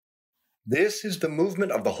This is the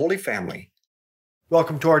movement of the Holy Family.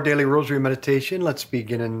 Welcome to our daily Rosary Meditation. Let's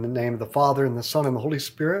begin in the name of the Father, and the Son, and the Holy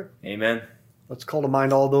Spirit. Amen. Let's call to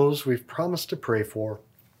mind all those we've promised to pray for.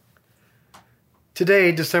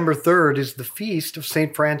 Today, December 3rd, is the feast of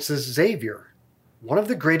St. Francis Xavier, one of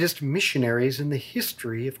the greatest missionaries in the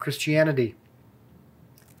history of Christianity.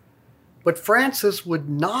 But Francis would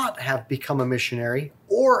not have become a missionary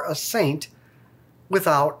or a saint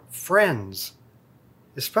without friends,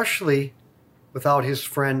 especially without his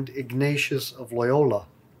friend Ignatius of Loyola.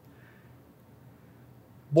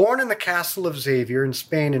 Born in the castle of Xavier in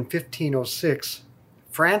Spain in 1506,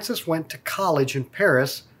 Francis went to college in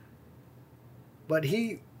Paris, but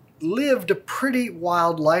he lived a pretty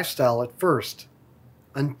wild lifestyle at first,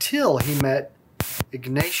 until he met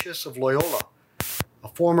Ignatius of Loyola, a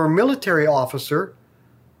former military officer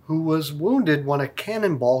who was wounded when a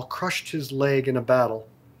cannonball crushed his leg in a battle.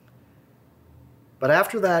 But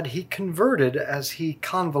after that, he converted as he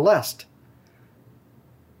convalesced.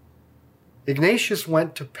 Ignatius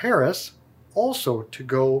went to Paris also to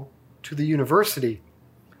go to the university,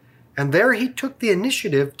 and there he took the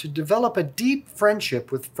initiative to develop a deep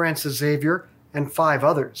friendship with Francis Xavier and 5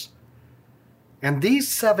 others. And these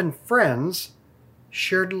 7 friends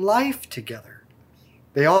shared life together.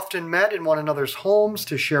 They often met in one another's homes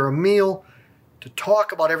to share a meal, to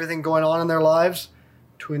talk about everything going on in their lives,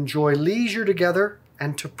 to enjoy leisure together,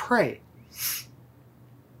 and to pray.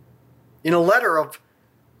 In a letter of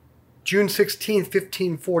June 16,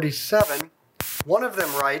 1547, one of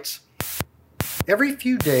them writes, "Every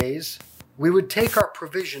few days we would take our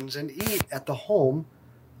provisions and eat at the home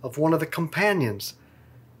of one of the companions,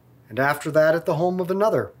 and after that at the home of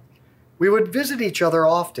another. We would visit each other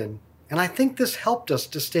often, and I think this helped us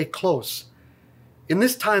to stay close. In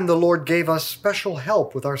this time the Lord gave us special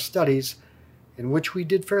help with our studies, in which we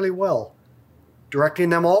did fairly well, directing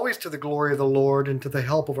them always to the glory of the Lord and to the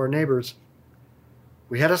help of our neighbors.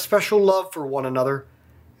 We had a special love for one another,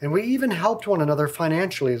 and we even helped one another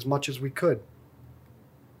financially as much as we could."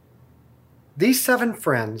 These 7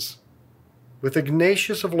 friends, with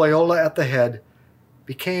Ignatius of Loyola at the head,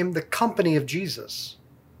 became the Company of Jesus,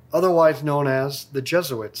 otherwise known as the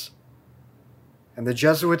Jesuits. And the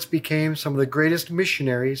Jesuits became some of the greatest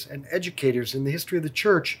missionaries and educators in the history of the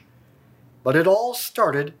Church. But it all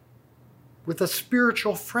started with a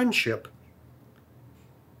spiritual friendship.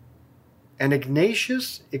 And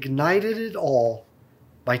Ignatius ignited it all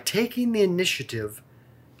by taking the initiative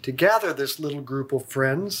to gather this little group of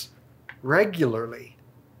friends regularly.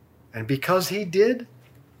 And because he did,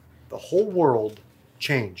 the whole world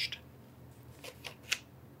changed.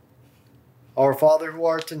 Our Father who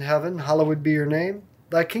art in heaven, hallowed be your name.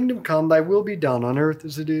 Thy kingdom come, thy will be done on earth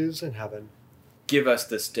as it is in heaven. Give us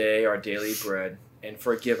this day our daily bread, and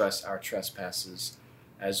forgive us our trespasses,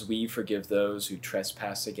 as we forgive those who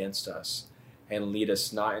trespass against us. And lead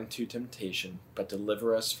us not into temptation, but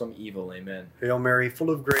deliver us from evil. Amen. Hail Mary, full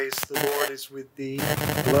of grace, the Lord is with thee.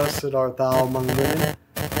 Blessed art thou among women.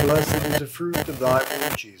 Blessed is the fruit of thy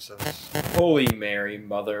womb, Jesus. Holy Mary,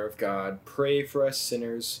 Mother of God, pray for us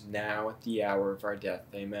sinners, now at the hour of our death.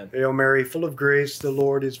 Amen. Hail Mary, full of grace, the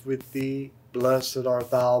Lord is with thee. Blessed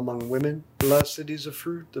art thou among women. Blessed is the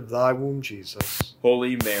fruit of thy womb, Jesus.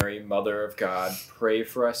 Holy Mary, Mother of God, pray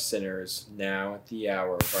for us sinners, now at the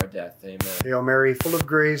hour of our death. Amen. Hail Mary, full of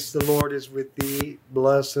grace, the Lord is with thee.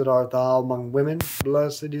 Blessed art thou among women.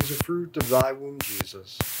 Blessed is the fruit of thy womb,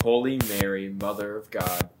 Jesus. Holy Mary, Mother of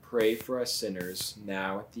God, pray for us sinners,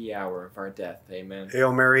 now at the hour of our death. Amen.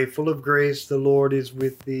 Hail Mary, full of grace, the Lord is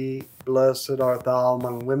with thee. Blessed art thou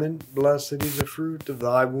among women. Blessed is the fruit of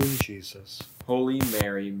thy womb, Jesus. Holy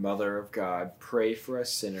Mary, Mother of God, pray for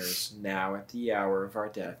us sinners, now at the hour of our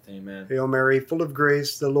death. Amen. Hail Mary, full of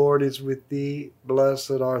grace, the Lord is with thee.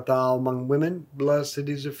 Blessed art thou among women. Blessed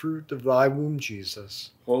is the fruit of thy womb, Jesus.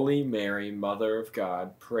 Holy Mary, Mother of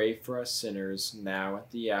God, pray for us sinners, now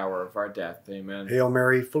at the hour of our death. Amen. Hail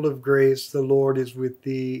Mary, full of grace, the Lord is with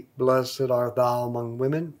thee. Blessed art thou among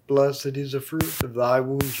women. Blessed is the fruit of thy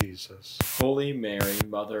womb, Jesus. Holy Mary,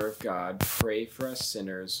 Mother of God, pray for us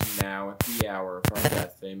sinners, now at the hour of our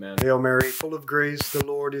death. Amen. Hail Mary, full of grace, the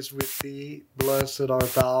Lord is with thee. Blessed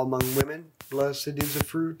art thou among women. Blessed is the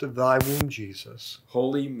fruit of thy womb, Jesus.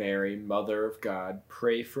 Holy Mary, Mother of God,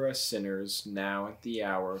 pray for us sinners, now at the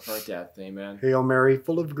hour of our death. Amen. Hail Mary,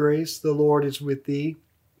 full of grace, the Lord is with thee.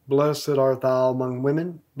 Blessed art thou among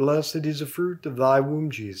women. Blessed is the fruit of thy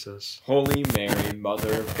womb, Jesus. Holy Mary,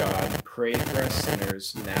 Mother of God, pray for us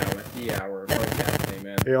sinners, now at the hour of our death.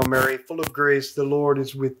 Amen. Hail Mary, full of grace, the Lord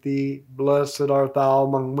is with thee. Blessed art thou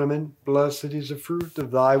among women. Blessed is the fruit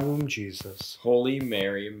of thy womb, Jesus. Holy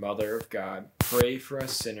Mary, Mother of God, pray for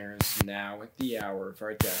us sinners, now at the hour of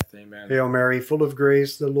our death. Amen. Hail Mary, full of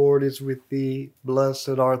grace, the Lord is with thee.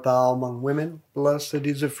 Blessed art thou among women. Blessed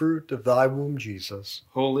is the fruit of thy womb, Jesus.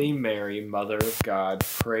 Holy Mary, Mother of God,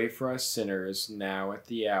 pray for us sinners, now at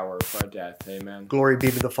the hour of our death. Amen. Glory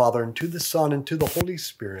be to the Father, and to the Son, and to the Holy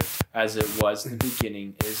Spirit. As it was in the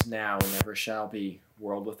beginning, is now, and ever shall be,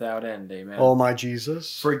 world without end. Amen. O my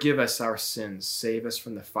Jesus, Forgive us our sins, save us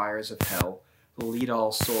from the fires of hell, lead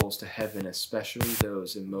all souls to heaven, especially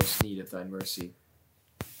those in most need of thy mercy.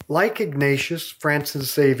 like Ignatius,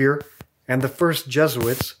 Francis Xavier, and the first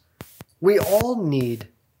Jesuits, we all need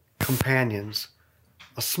companions,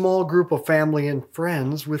 a small group of family and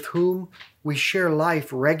friends with whom we share life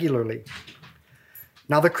regularly.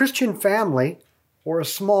 Now, the Christian family, or a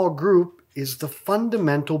small group, is the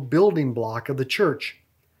fundamental building block of the church.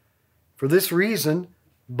 For this reason,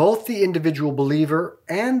 both the individual believer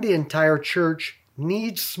and the entire church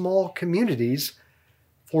need small communities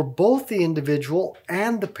for both the individual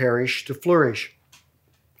and the parish to flourish.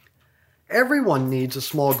 Everyone needs a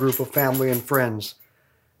small group of family and friends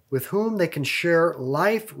with whom they can share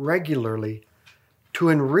life regularly, to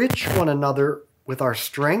enrich one another with our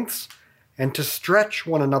strengths and to stretch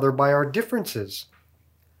one another by our differences.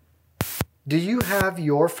 Do you have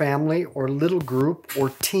your family or little group or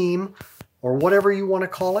team or whatever you want to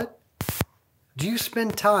call it? Do you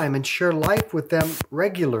spend time and share life with them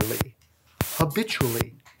regularly,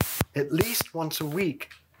 habitually, at least once a week?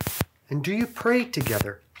 And do you pray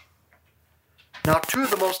together? Now, two of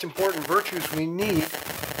the most important virtues we need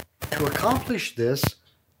to accomplish this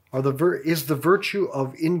is the virtue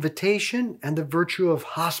of invitation and the virtue of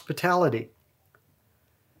hospitality.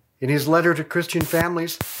 In his letter to Christian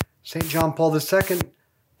families, St. John Paul II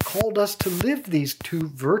called us to live these two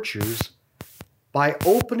virtues by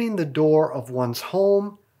opening the door of one's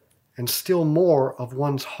home and still more of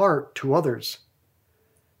one's heart to others.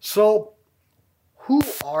 So, who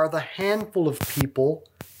are the handful of people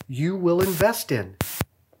you will invest in?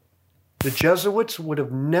 The Jesuits would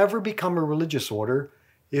have never become a religious order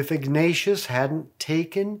if Ignatius hadn't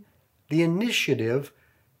taken the initiative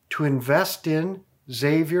to invest in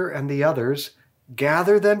Xavier and the others,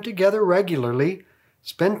 gather them together regularly,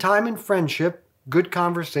 spend time in friendship, good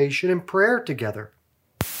conversation, and prayer together.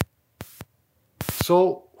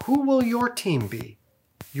 So, who will your team be?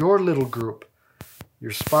 Your little group?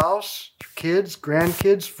 Your spouse, your kids,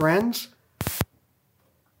 grandkids, friends?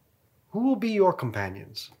 Who will be your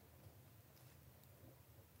companions?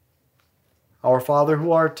 Our Father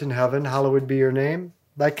who art in heaven, hallowed be your name.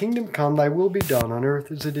 Thy kingdom come, thy will be done on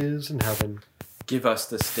earth as it is in heaven. Give us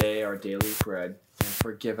this day our daily bread, and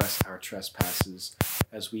forgive us our trespasses,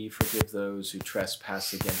 as we forgive those who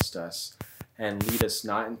trespass against us. And lead us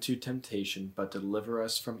not into temptation, but deliver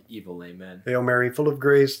us from evil. Amen. Hail Mary, full of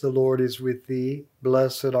grace, the Lord is with thee.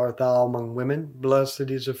 Blessed art thou among women. Blessed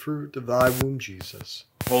is the fruit of thy womb, Jesus.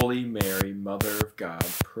 Holy Mary, Mother of God,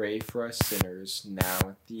 pray for us sinners, now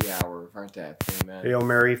at the hour of our death. Amen. Hail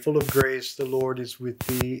Mary, full of grace, the Lord is with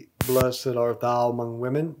thee. Blessed art thou among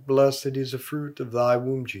women. Blessed is the fruit of thy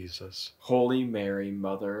womb, Jesus. Holy Mary,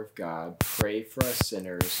 Mother of God, pray for us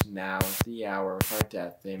sinners, now at the hour of our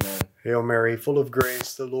death. Amen. Hail Mary, full of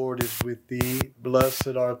grace, the Lord is with thee.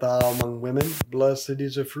 Blessed art thou among women. Blessed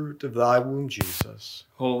is the fruit of thy womb, Jesus.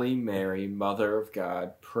 Holy Mary, Mother of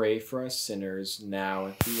God, pray for us sinners, now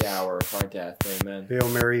at the hour of our death. Amen. Hail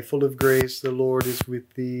Mary, full of grace, the Lord is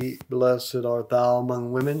with thee. Blessed art thou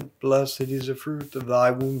among women. Blessed is the fruit of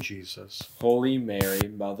thy womb, Jesus. Holy Mary,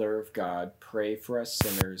 Mother of God, pray for us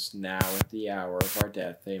sinners, now at the hour of our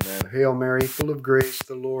death. Amen. Hail Mary, full of grace,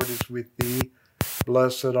 the Lord is with thee.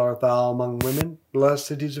 Blessed art thou among women.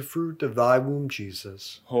 Blessed is the fruit of thy womb,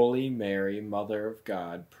 Jesus. Holy Mary, Mother of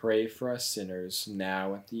God, pray for us sinners,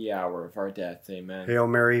 now at the hour of our death. Amen. Hail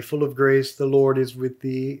Mary, full of grace, the Lord is with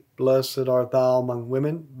thee. Blessed art thou among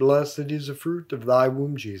women. Blessed is the fruit of thy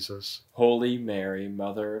womb, Jesus. Holy Mary,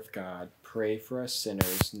 Mother of God, pray for us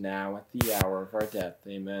sinners, now at the hour of our death.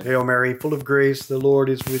 Amen. Hail Mary, full of grace, the Lord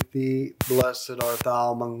is with thee. Blessed art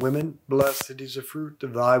thou among women. Blessed is the fruit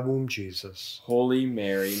of thy womb, Jesus. Holy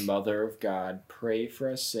Mary, Mother of God, pray for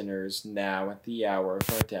us sinners, now at the hour of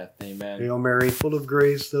our death. Amen. Hail Mary, full of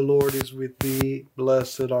grace, the Lord is with thee.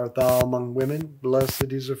 Blessed art thou among women.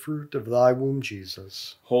 Blessed is the fruit of thy womb,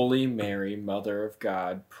 Jesus. Holy Mary, Mother of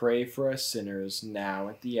God, pray for us sinners, now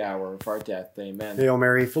at the hour of our death. Amen. Hail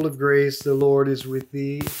Mary, full of grace, grace, the Lord is with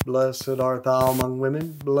thee. Blessed art thou among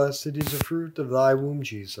women. Blessed is the fruit of thy womb,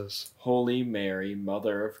 Jesus. Holy Mary,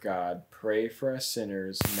 Mother of God, pray for us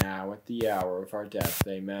sinners, now at the hour of our death.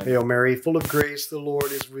 Amen. Hail Mary, full of grace, the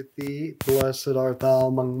Lord is with thee. Blessed art thou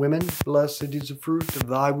among women. Blessed is the fruit of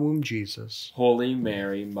thy womb, Jesus. Holy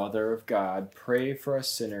Mary, Mother of God, pray for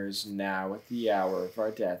us sinners, now at the hour of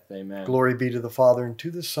our death. Amen. Glory be to the Father, and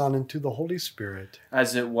to the Son, and to the Holy Spirit.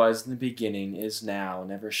 As it was in the beginning, is now,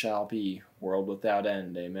 and ever shall be, world without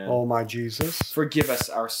end. Amen. O my Jesus, forgive us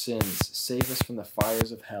our sins, save us from the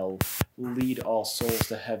fires of hell, lead all souls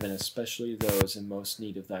to heaven, especially those in most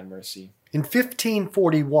need of thy mercy. in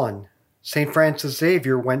 1541, St. Francis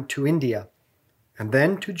Xavier went to India, and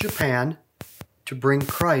then to Japan, to bring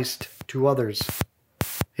Christ to others.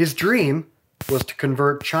 His dream was to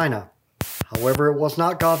convert China. However, it was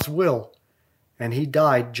not God's will, and he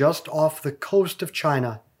died just off the coast of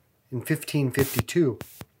China in 1552.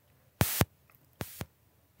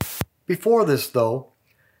 Before this, though,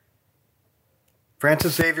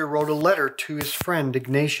 Francis Xavier wrote a letter to his friend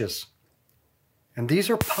Ignatius, and these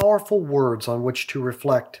are powerful words on which to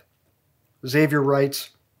reflect. Xavier writes,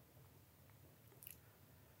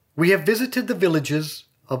 "We have visited the villages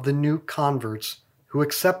of the new converts who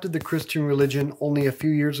accepted the Christian religion only a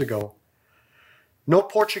few years ago. No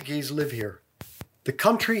Portuguese live here. The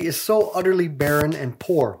country is so utterly barren and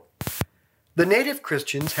poor. The native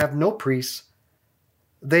Christians have no priests.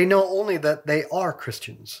 They know only that they are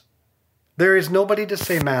Christians. There is nobody to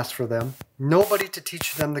say Mass for them, nobody to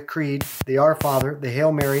teach them the Creed, the Our Father, the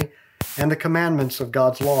Hail Mary, and the commandments of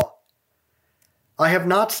God's law. I have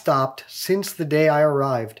not stopped since the day I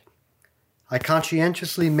arrived. I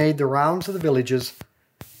conscientiously made the rounds of the villages.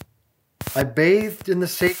 I bathed in the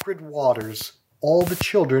sacred waters all the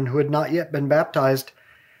children who had not yet been baptized.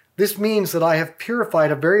 This means that I have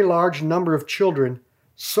purified a very large number of children,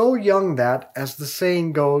 so young that, as the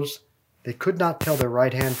saying goes, they could not tell their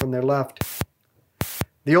right hand from their left.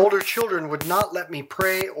 The older children would not let me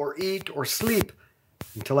pray or eat or sleep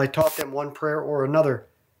until I taught them one prayer or another.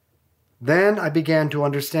 Then I began to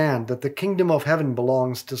understand that the kingdom of heaven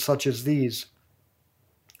belongs to such as these.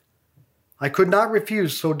 I could not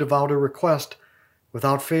refuse so devout a request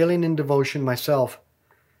without failing in devotion myself.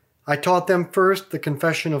 I taught them first the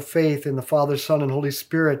confession of faith in the Father, Son, and Holy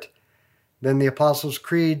Spirit, then the Apostles'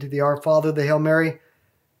 Creed, the Our Father, the Hail Mary.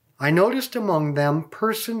 I noticed among them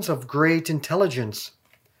persons of great intelligence.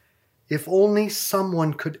 If only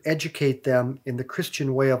someone could educate them in the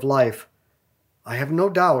Christian way of life, I have no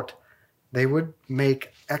doubt they would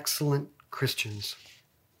make excellent Christians."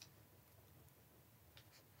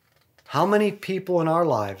 How many people in our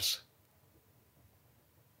lives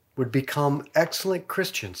would become excellent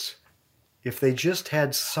Christians if they just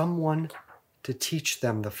had someone to teach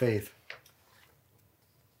them the faith?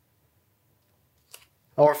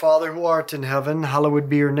 Our Father who art in heaven, hallowed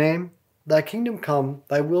be your name. Thy kingdom come,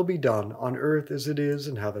 thy will be done, on earth as it is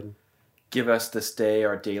in heaven. Give us this day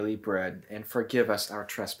our daily bread, and forgive us our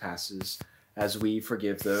trespasses, as we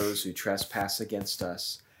forgive those who trespass against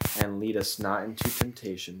us. And lead us not into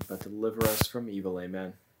temptation, but deliver us from evil.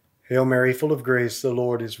 Amen. Hail Mary, full of grace, the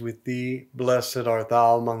Lord is with thee. Blessed art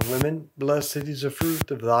thou among women. Blessed is the fruit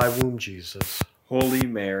of thy womb, Jesus. Holy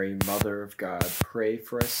Mary, Mother of God, pray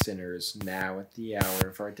for us sinners, now at the hour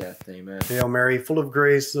of our death. Amen. Hail Mary, full of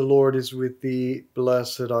grace, the Lord is with thee.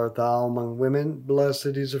 Blessed art thou among women.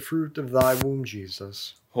 Blessed is the fruit of thy womb,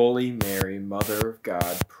 Jesus. Holy Mary, Mother of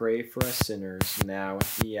God, pray for us sinners, now at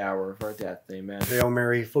the hour of our death. Amen. Hail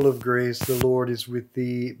Mary, full of grace, the Lord is with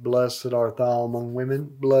thee. Blessed art thou among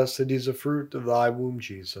women. Blessed is the fruit of thy womb,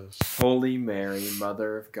 Jesus. Holy Mary,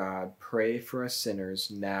 Mother of God, pray for us sinners,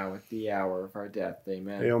 now at the hour of our death.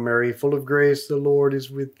 Amen. Hail Mary, full of grace, the Lord is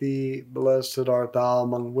with thee. Blessed art thou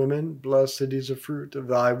among women. Blessed is the fruit of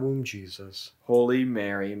thy womb, Jesus. Holy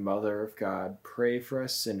Mary, Mother of God, pray for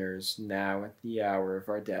us sinners, now at the hour of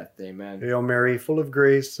our death. Amen. Hail Mary, full of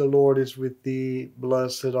grace, the Lord is with thee.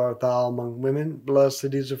 Blessed art thou among women.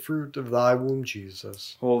 Blessed is the fruit of thy womb,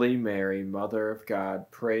 Jesus. Holy Mary, Mother of God,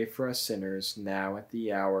 pray for us sinners, now at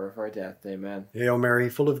the hour of our death. Amen. Hail Mary,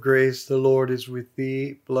 full of grace, the Lord is with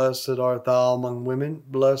thee. Blessed art thou among women.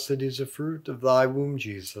 Blessed is the fruit of thy womb,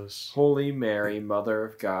 Jesus. Holy Mary, Mother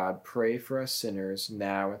of God, pray for us sinners,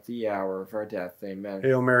 now at the hour of our death. Amen.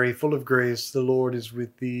 Hail Mary, full of grace, the Lord is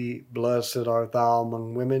with thee. Blessed art thou among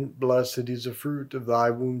among women. Blessed is the fruit of thy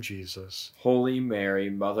womb, Jesus. Holy Mary,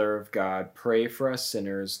 Mother of God, pray for us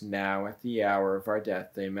sinners, now at the hour of our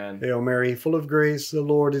death. Amen. Hail Mary, full of grace, the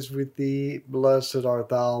Lord is with thee. Blessed art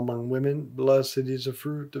thou among women. Blessed is the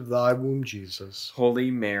fruit of thy womb, Jesus.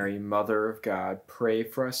 Holy Mary, Mother of God, pray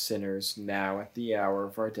for us sinners, now at the hour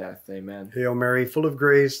of our death. Amen. Hail Mary, full of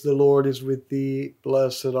grace, the Lord is with thee.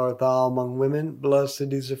 Blessed art thou among women.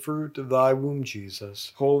 Blessed is the fruit of thy womb,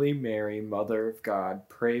 Jesus. Holy Mary, Mother of God,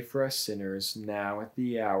 pray for us sinners, now at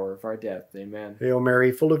the hour of our death. Amen. Hail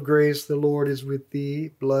Mary, full of grace, the Lord is with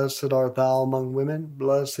thee. Blessed art thou among women.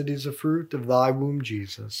 Blessed is the fruit of thy womb,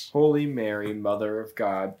 Jesus. Holy Mary, Mother of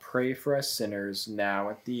God, pray for us sinners, now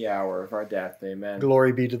at the hour of our death. Amen.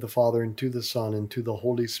 Glory be to the Father, and to the Son, and to the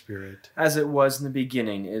Holy Spirit. As it was in the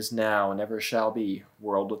beginning, is now, and ever shall be,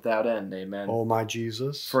 world without end. Amen. O my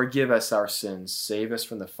Jesus, Forgive us our sins, save us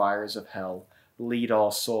from the fires of hell, lead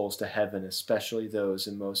all souls to heaven, especially those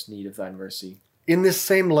in most need of thy mercy. in this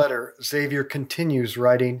same letter, Xavier continues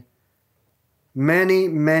writing, many,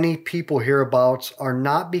 many people hereabouts are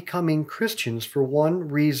not becoming Christians for one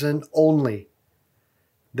reason only.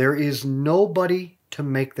 There is nobody to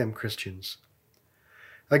make them Christians.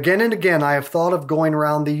 Again and again, I have thought of going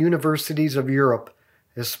around the universities of Europe,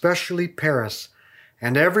 especially Paris,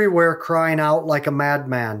 and everywhere crying out like a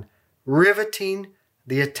madman, riveting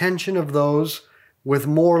the attention of those with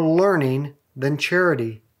more learning than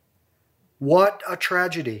charity. What a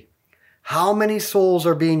tragedy! How many souls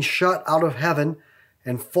are being shut out of heaven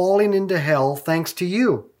and falling into hell thanks to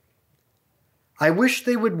you? I wish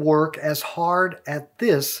they would work as hard at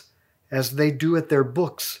this as they do at their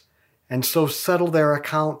books, and so settle their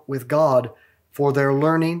account with God for their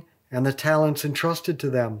learning and the talents entrusted to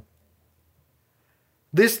them.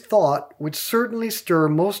 This thought would certainly stir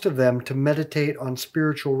most of them to meditate on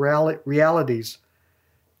spiritual realities,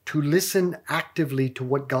 to listen actively to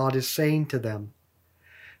what God is saying to them.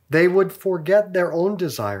 They would forget their own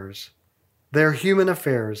desires, their human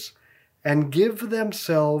affairs, and give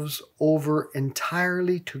themselves over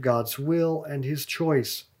entirely to God's will and His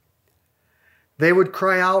choice. They would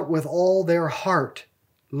cry out with all their heart,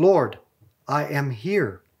 Lord, I am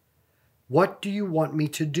here. What do you want me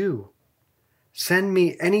to do? Send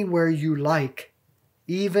me anywhere you like,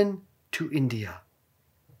 even to India.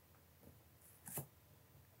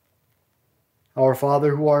 Our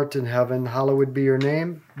Father who art in heaven, hallowed be your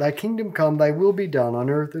name. Thy kingdom come, thy will be done on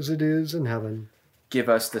earth as it is in heaven. Give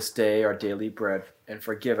us this day our daily bread, and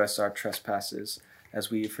forgive us our trespasses, as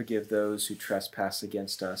we forgive those who trespass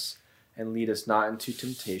against us. And lead us not into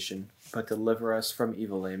temptation, but deliver us from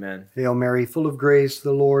evil. Amen. Hail Mary, full of grace,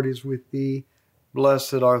 the Lord is with thee.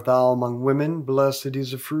 Blessed art thou among women, blessed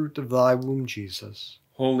is the fruit of thy womb, Jesus.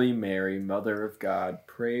 Holy Mary, Mother of God,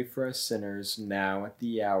 pray for us sinners, now at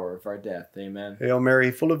the hour of our death. Amen. Hail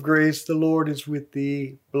Mary, full of grace, the Lord is with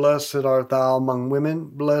thee. Blessed art thou among women,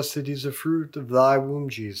 blessed is the fruit of thy womb,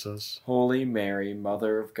 Jesus. Holy Mary,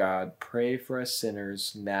 Mother of God, pray for us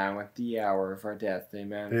sinners, now at the hour of our death.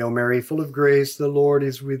 Amen. Hail Mary, full of grace, the Lord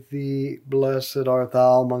is with thee. Blessed art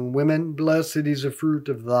thou among women, blessed is the fruit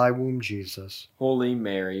of thy womb, Jesus. Holy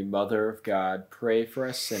Mary, Mother of God, pray for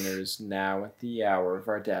us sinners, now at the hour of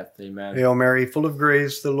our death. Amen. Hail Mary, full of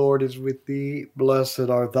grace, the Lord is with thee. Blessed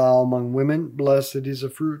art thou among women, blessed is the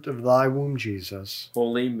fruit of thy womb, Jesus.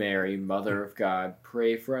 Holy Mary, Mother of God,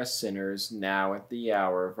 pray for us sinners, now at the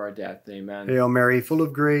hour of our death. Amen. Hail Mary, full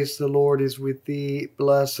of grace, the Lord is with thee.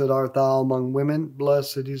 Blessed art thou among women,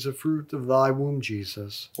 blessed is the fruit of thy womb,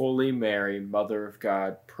 Jesus. Holy Mary, Mother of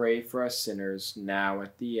God, pray for us sinners, now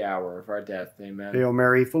at the hour of our death. Amen. Hail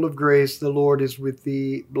Mary, full of grace, the Lord is with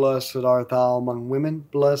thee. Blessed art thou among women,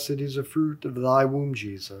 blessed is the fruit of thy womb,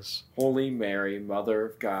 Jesus. Holy Mary, Mother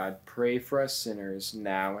of God, pray for us sinners,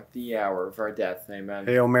 now at the hour of our death. Amen.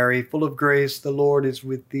 Hail Mary, full of grace, the Lord is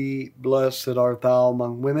with thee. Blessed art thou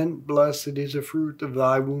among women, blessed is the fruit of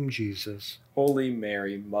thy womb, Jesus. Holy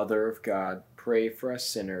Mary, Mother of God, pray for us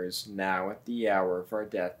sinners, now at the hour of our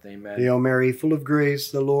death. Amen. Hail Mary, full of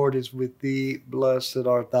grace, the Lord is with thee. Blessed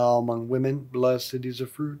art thou among women, blessed is the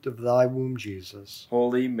fruit of thy womb, Jesus.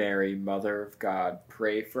 Holy Mary, Mother of God,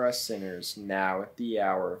 pray for us sinners, now at the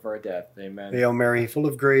hour of our death. Amen. Hail Mary, full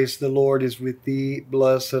of grace, the Lord is with thee.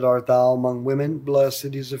 Blessed art thou among women,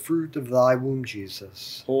 blessed is the fruit of thy womb,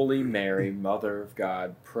 Jesus. Holy Mary, Mother of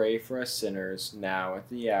God, pray for us sinners, now at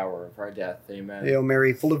the hour of our death. death. Amen. Hail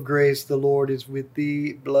Mary, full of grace, the Lord is with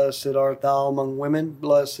thee. Blessed art thou among women.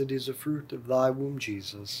 Blessed is the fruit of thy womb,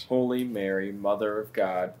 Jesus. Holy Mary, Mother of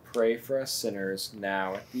God, pray for us sinners,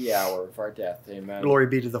 now at the hour of our death. Amen. Glory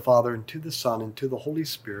be to the Father, and to the Son, and to the Holy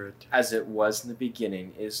Spirit. As it was in the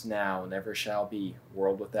beginning, is now, and ever shall be,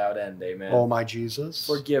 world without end. Amen. O my Jesus,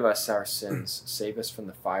 Forgive us our sins, save us from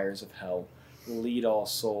the fires of hell, lead all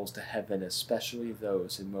souls to heaven, especially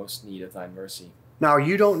those in most need of thy mercy. Now,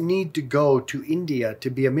 you don't need to go to India to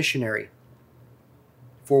be a missionary,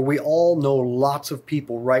 for we all know lots of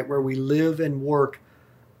people right where we live and work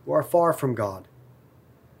who are far from God.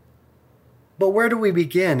 But where do we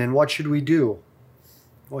begin, and what should we do?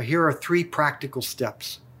 Well, here are 3 practical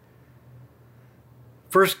steps.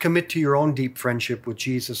 First, commit to your own deep friendship with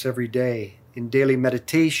Jesus every day in daily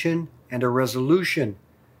meditation and a resolution,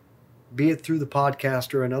 be it through the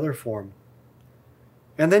podcast or another form.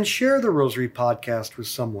 And then share the Rosary podcast with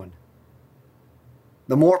someone.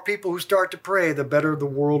 The more people who start to pray, the better the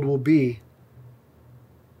world will be.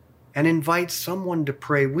 And invite someone to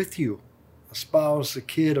pray with you, a spouse, a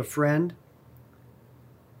kid, a friend.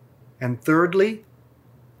 And thirdly,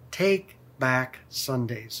 take back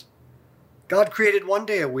Sundays. God created one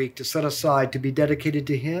day a week to set aside to be dedicated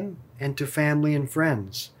to Him and to family and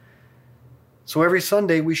friends. So every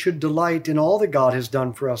Sunday we should delight in all that God has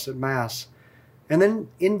done for us at Mass, and then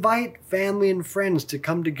invite family and friends to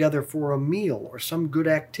come together for a meal or some good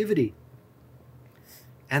activity.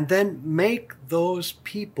 And then make those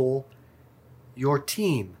people your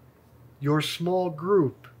team, your small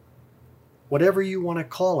group, whatever you want to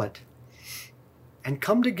call it. And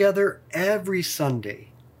come together every Sunday.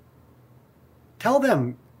 Tell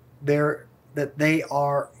them that they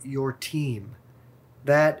are your team,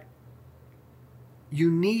 that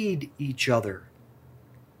you need each other,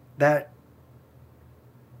 that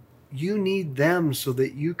you need them so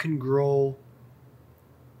that you can grow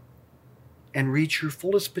and reach your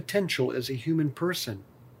fullest potential as a human person.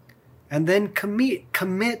 And then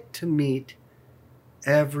commit to meet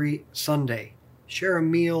every Sunday. Share a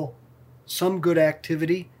meal, some good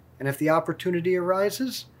activity, and if the opportunity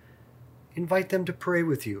arises, invite them to pray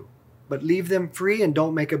with you. But leave them free and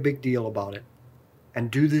don't make a big deal about it. And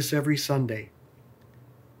do this every Sunday.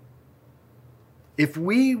 If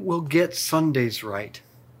we will get Sundays right,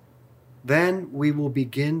 then we will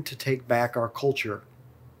begin to take back our culture.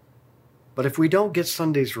 But if we don't get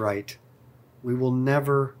Sundays right, we will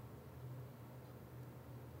never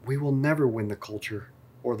win the culture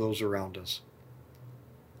or those around us.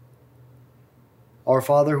 Our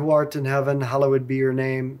Father who art in heaven, hallowed be your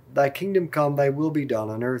name. Thy kingdom come, thy will be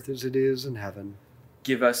done on earth as it is in heaven.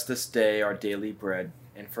 Give us this day our daily bread,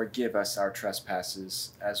 and forgive us our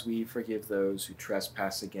trespasses, as we forgive those who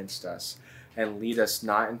trespass against us. And lead us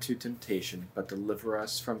not into temptation, but deliver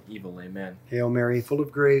us from evil. Amen. Hail Mary, full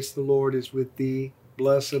of grace, the Lord is with thee.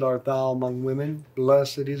 Blessed art thou among women.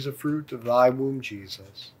 Blessed is the fruit of thy womb,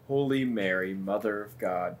 Jesus. Holy Mary, Mother of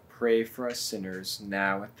God, pray for us sinners,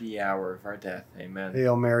 now at the hour of our death. Amen.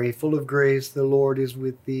 Hail Mary, full of grace, the Lord is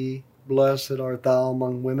with thee. Blessed art thou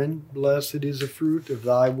among women. Blessed is the fruit of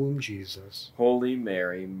thy womb, Jesus. Holy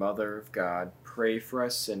Mary, Mother of God, pray for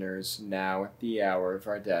us sinners, now at the hour of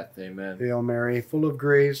our death. Amen. Hail Mary, full of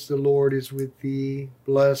grace, the Lord is with thee.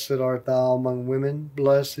 Blessed art thou among women.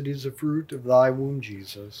 Blessed is the fruit of thy womb,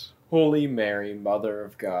 Jesus. Holy Mary, Mother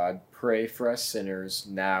of God, pray for us sinners,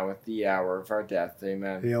 now at the hour of our death.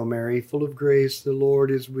 Amen. Hail Mary, full of grace, the Lord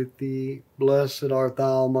is with thee. Blessed art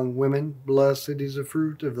thou among women. Blessed is the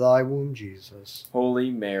fruit of thy womb, Jesus. Holy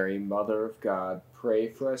Mary, Mother of God, pray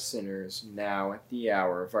for us sinners, now at the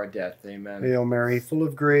hour of our death. Amen. Hail Mary, full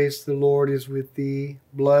of grace, the Lord is with thee.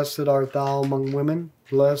 Blessed art thou among women.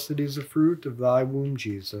 Blessed is the fruit of thy womb,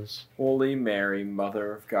 Jesus. Holy Mary,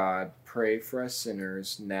 Mother of God, pray for us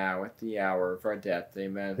sinners, now at the hour of our death.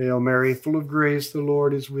 Amen. Hail Mary, full of grace, the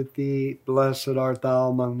Lord is with thee. Blessed art thou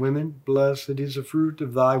among women. Blessed is the fruit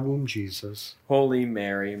of thy womb, Jesus. Holy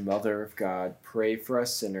Mary, Mother of God, pray for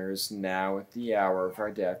us sinners, now at the hour of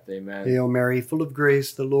our death. Amen. Hail Mary, full of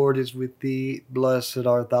grace, the Lord is with thee. Blessed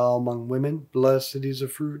art thou among women. Blessed is the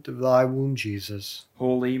fruit of thy womb, Jesus.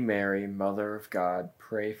 Holy Mary, Mother of God,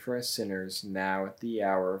 pray for us sinners, now at the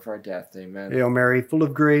hour of our death. Amen. Hail Mary, full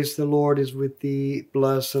of grace, the Lord is with thee.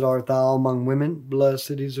 Blessed art thou among women.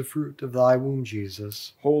 Blessed is the fruit of thy womb,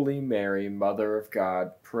 Jesus. Holy Mary, Mother of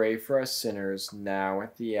God, pray for us sinners, now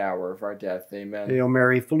at the hour of our death. Amen. Hail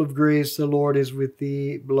Mary, full of grace, the Lord is with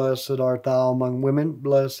thee. Blessed art thou among women.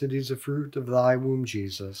 Blessed is the fruit of thy womb,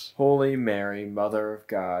 Jesus. Holy Mary, Mother of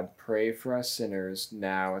God, pray for us sinners,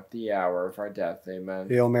 now at the hour of our death. Amen.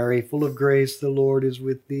 Hail Mary, full of grace, the Lord is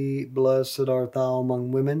with thee. Blessed art thou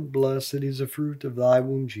among women. Blessed is the fruit of thy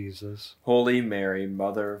womb, Jesus. Holy Mary,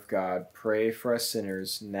 Mother of God, pray for us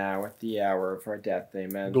sinners, now at the hour of our death.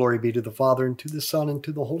 Amen. Glory be to the Father, and to the Son, and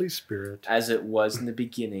to the Holy Spirit. As it was in the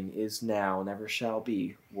beginning, is now, and ever shall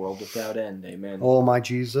be, world without end. Amen. O my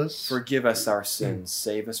Jesus, Forgive us our sins,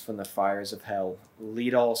 save us from the fires of hell,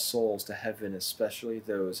 lead all souls to heaven, especially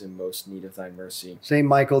those in most need of thy mercy. Saint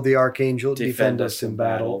Michael the Archangel, defend us in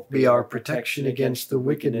battle. Be our protection against the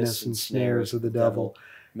wickedness and snares of the devil.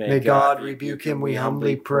 May God rebuke him, we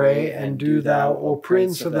humbly pray, and do thou, O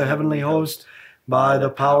Prince of the heavenly host, by the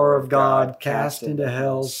power of God, cast into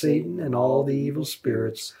hell Satan and all the evil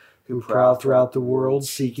spirits who prowl throughout the world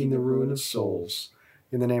seeking the ruin of souls.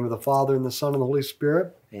 In the name of the Father, and the Son, and the Holy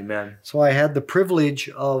Spirit. Amen. So I had the privilege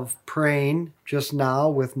of praying just now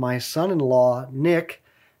with my son-in-law, Nick,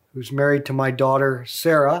 who's married to my daughter,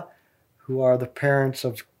 Sarah, who are the parents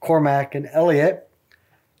of Cormac and Elliot.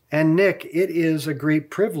 And Nick, it is a great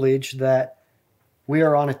privilege that we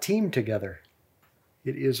are on a team together.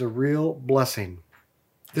 It is a real blessing.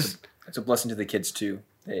 It's a blessing to the kids, too.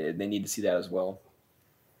 They need to see that as well.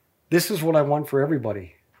 This is what I want for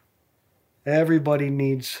everybody. Everybody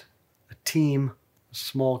needs a team, a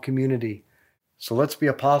small community. So let's be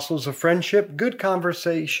apostles of friendship, good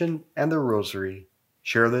conversation, and the rosary.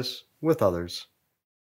 Share this with others.